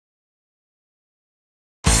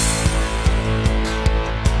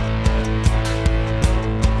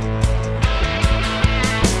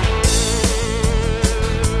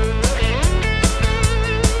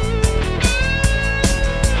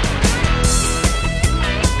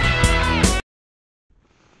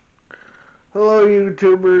Hello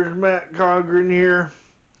YouTubers, Matt Cochran here,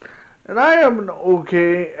 and I have an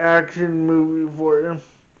okay action movie for you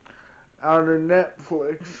out of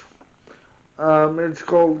Netflix. It's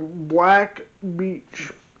called Black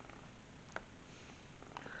Beach.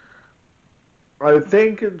 I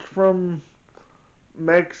think it's from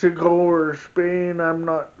Mexico or Spain, I'm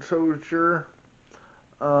not so sure.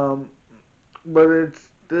 Um, but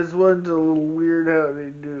this one's a little weird how they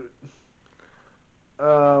do it.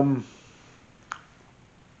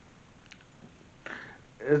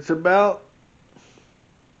 It's about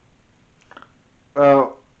a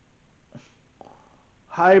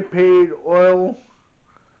high-paid oil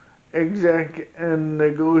exec and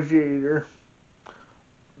negotiator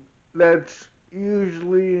that's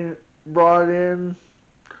usually brought in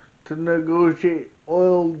to negotiate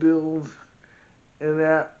oil deals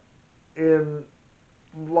in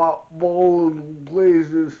volatile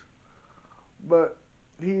places, but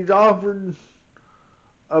he's offered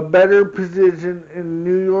a better position in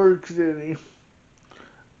New York City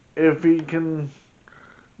if he can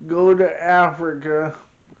go to Africa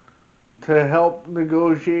to help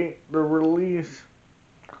negotiate the release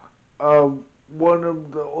of one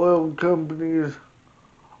of the oil company's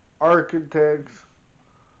architects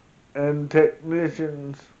and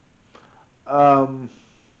technicians um,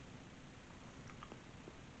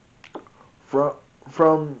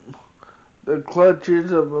 from the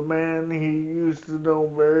clutches of a man he used to know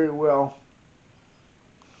very well.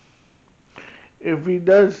 If he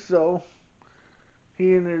does so,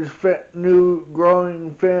 he and his new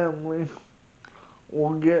growing family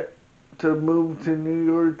will get to move to New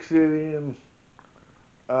York City and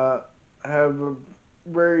uh, have a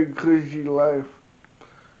very cushy life.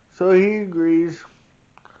 So he agrees,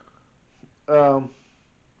 um,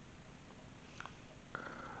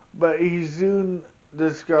 but he soon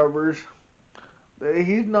discovers that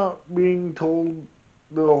he's not being told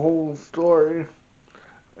the whole story,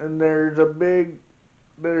 and there's a bigger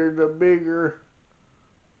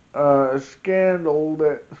scandal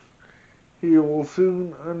that he will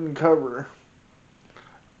soon uncover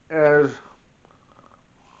as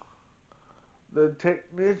the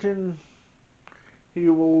technician he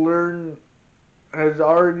will learn has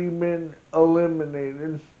already been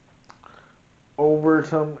eliminated over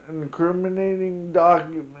some incriminating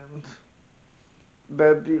documents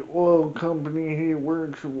that the oil company he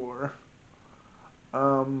works for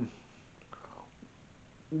um,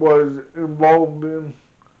 was involved in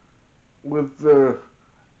with the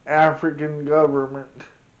African government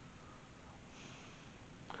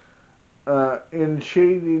in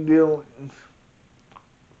shady dealings,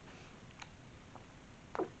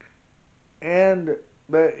 and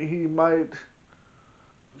that he might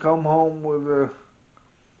come home with a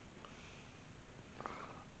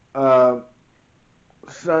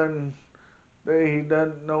son that he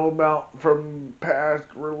doesn't know about from past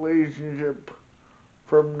relationship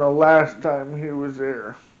from the last time he was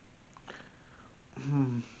there.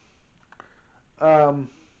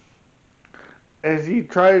 um, as he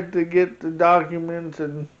tried to get the documents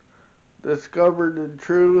and discover the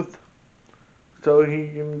truth so he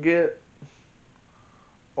can get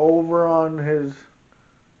over on his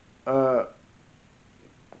uh,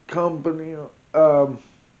 company,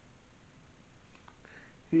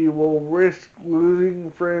 he will risk losing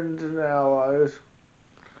friends and allies,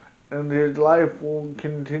 and his life will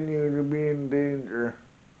continue to be in danger.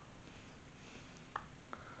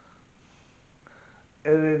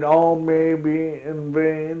 And it all may be in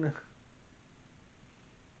vain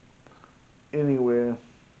anyway.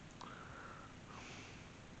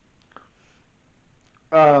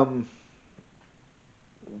 Um,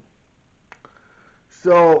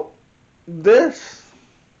 so this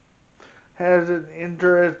has an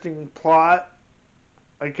interesting plot.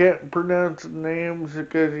 I can't pronounce the names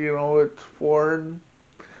because, it's foreign.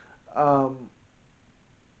 Um,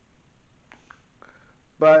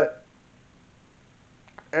 but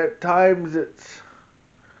at times it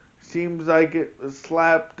seems like it was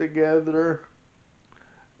slapped together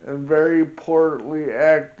and very poorly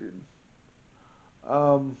acted.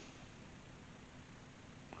 Um,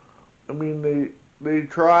 I mean, they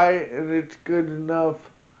try and it's good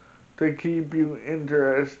enough to keep you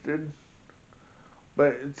interested,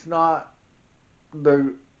 but it's not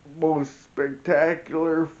the most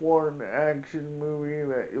spectacular foreign action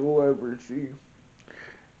movie that you'll ever see.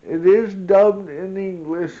 It is dubbed in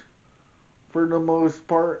English for the most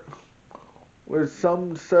part, with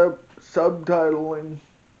some subtitling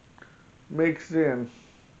mixed in.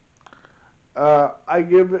 I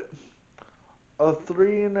give it a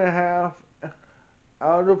 3.5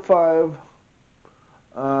 out of 5.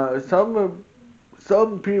 Some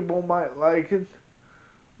some people might like it,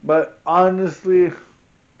 but honestly,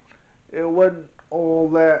 it wasn't all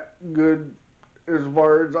that good as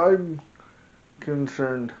far as I'm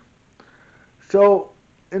concerned. So,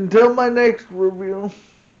 until my next review,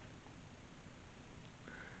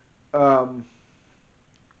 um,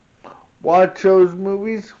 watch those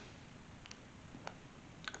movies,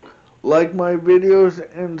 like my videos,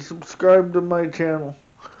 and subscribe to my channel.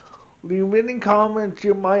 Leave any comments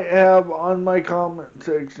you might have on my comment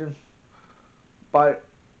section. Bye.